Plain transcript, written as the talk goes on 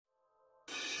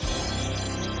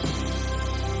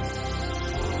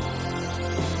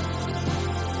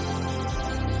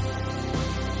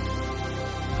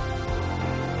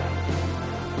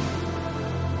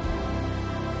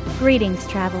Greetings,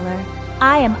 traveler.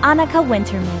 I am Anaka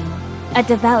Winter-Mane, a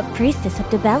devout priestess of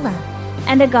Dibella,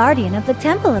 and a guardian of the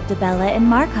Temple of Dibella in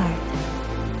Markarth.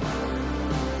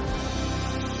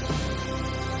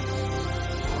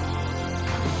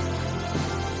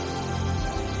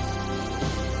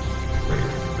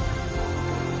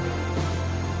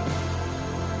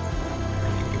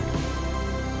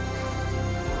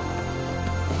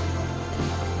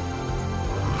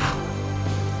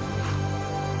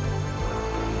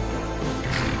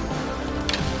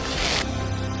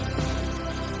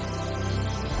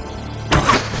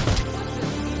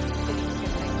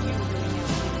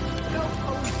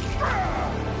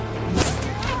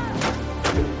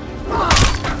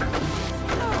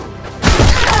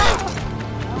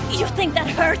 You think that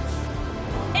hurts?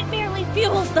 It merely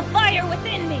fuels the fire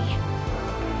within me.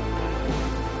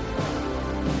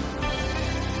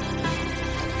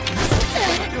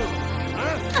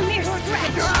 A mere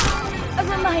scratch. A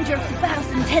reminder of the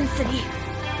battle's intensity.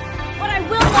 But I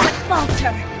will not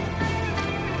falter.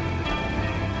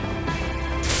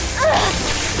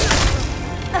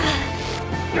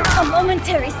 A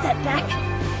momentary setback.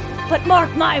 But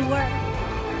mark my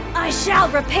words. I shall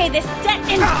repay this debt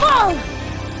in full!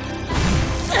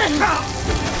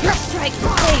 Your strike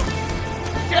stings,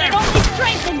 but it only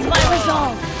strengthens my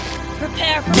resolve.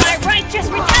 Prepare for my righteous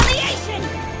retaliation!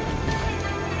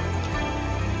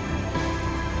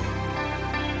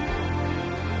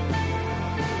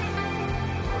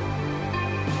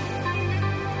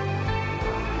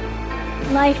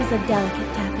 Life is a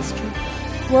delicate tapestry,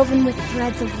 woven with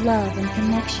threads of love and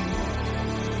connection.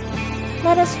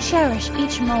 Let us cherish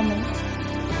each moment,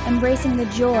 embracing the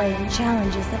joy and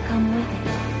challenges that come with it.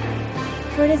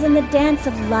 For it is in the dance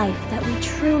of life that we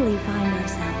truly find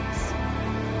ourselves.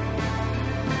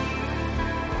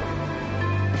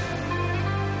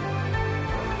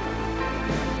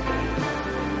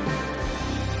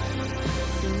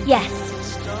 Yes.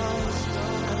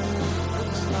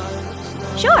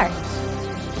 Sure.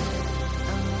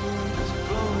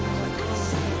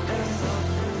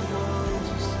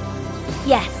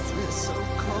 Yes.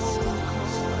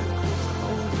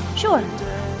 Sure.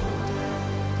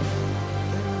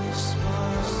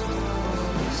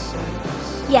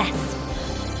 Yes.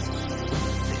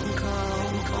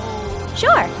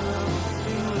 Sure.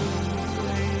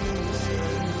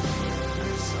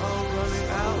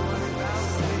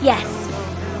 Yes.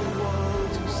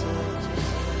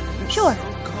 Sure.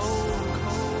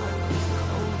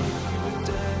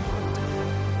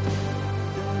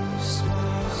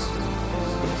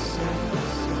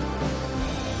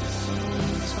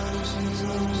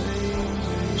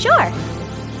 Sure.